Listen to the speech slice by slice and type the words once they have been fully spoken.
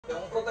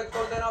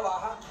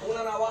navaja,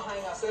 una navaja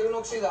en acero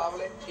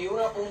inoxidable y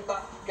una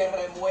punta que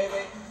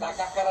remueve la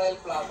cáscara del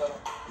plátano.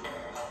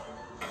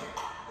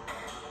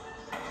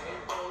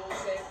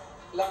 Introduce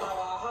la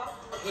navaja,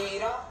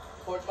 gira,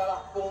 corta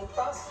las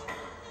puntas,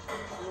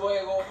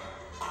 luego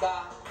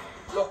da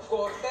los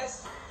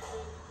cortes,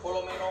 por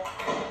lo menos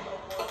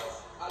 4 cortes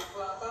al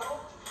plátano,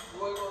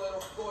 luego de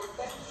los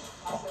cortes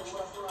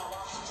asegura su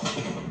navaja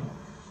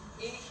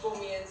y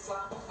comienza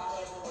a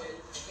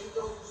remover,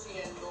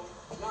 introduciendo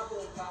la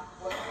punta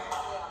por la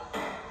parte alta,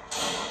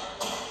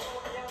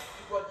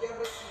 y cualquier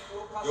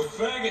residuo Yo,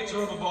 faggot,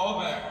 throw the ball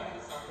back.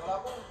 utilizando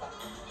la punta.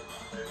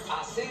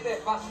 Así de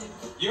fácil.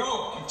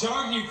 Yo, I'm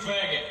talking to you,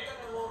 faggot.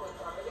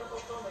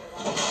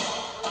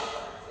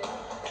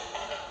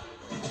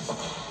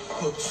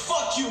 Look,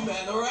 fuck you,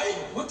 man, alright?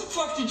 What the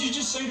fuck did you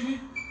just say to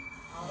me?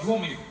 You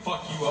want me to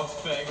fuck you up,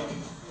 faggot?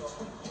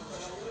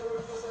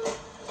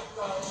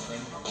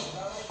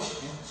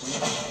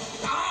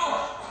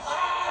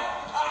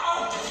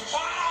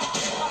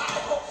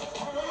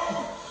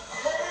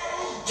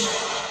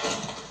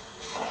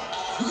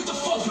 Get the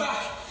fuck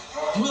back!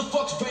 Who the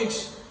fuck's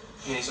Banks?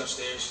 He's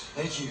upstairs.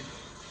 Thank you.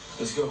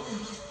 Let's go.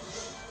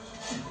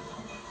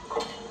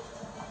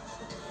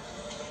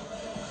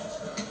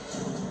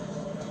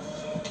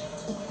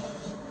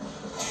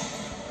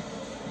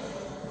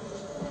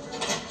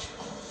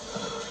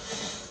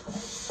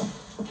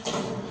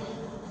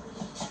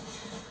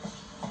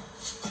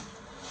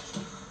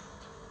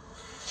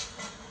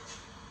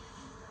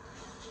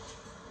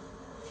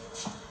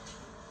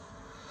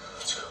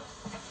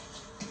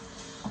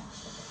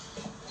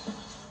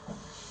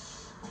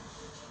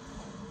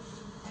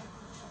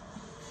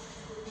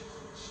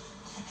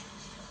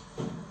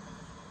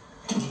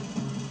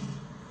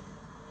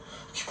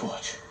 Keep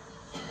watch.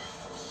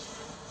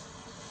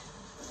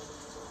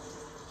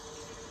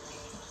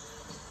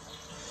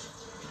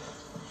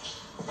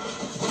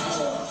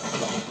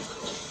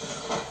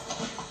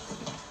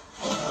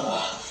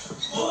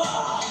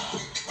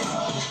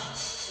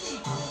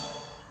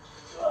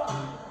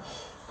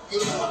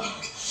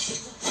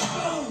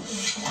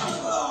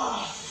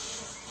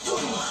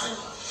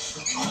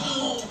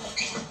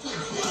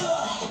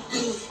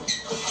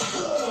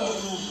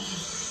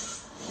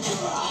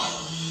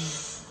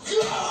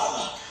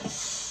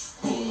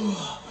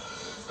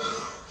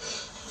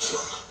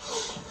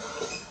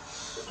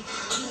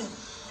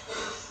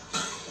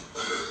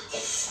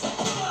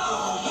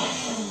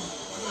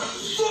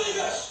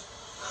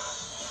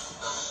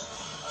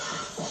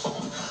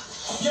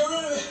 Get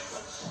rid of it!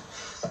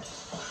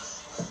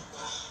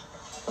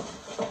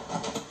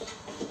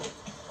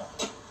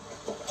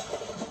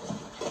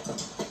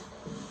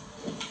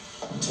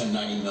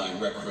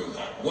 .1099 recruit.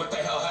 What the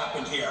hell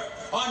happened here?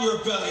 On your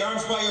belly,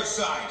 arms by your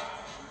side.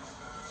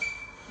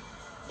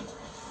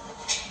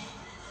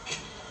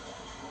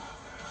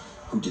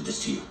 Who did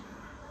this to you?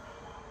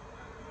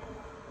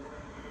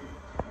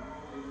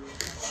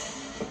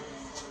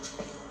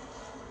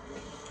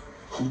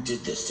 Who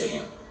did this to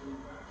him?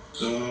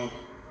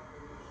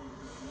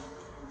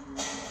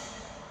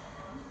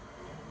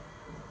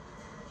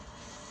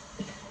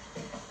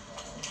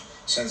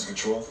 Sense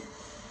control.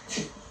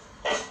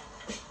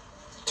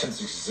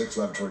 1066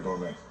 laboratory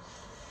doorway.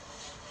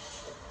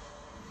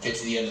 Get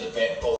to the end of the bed, both.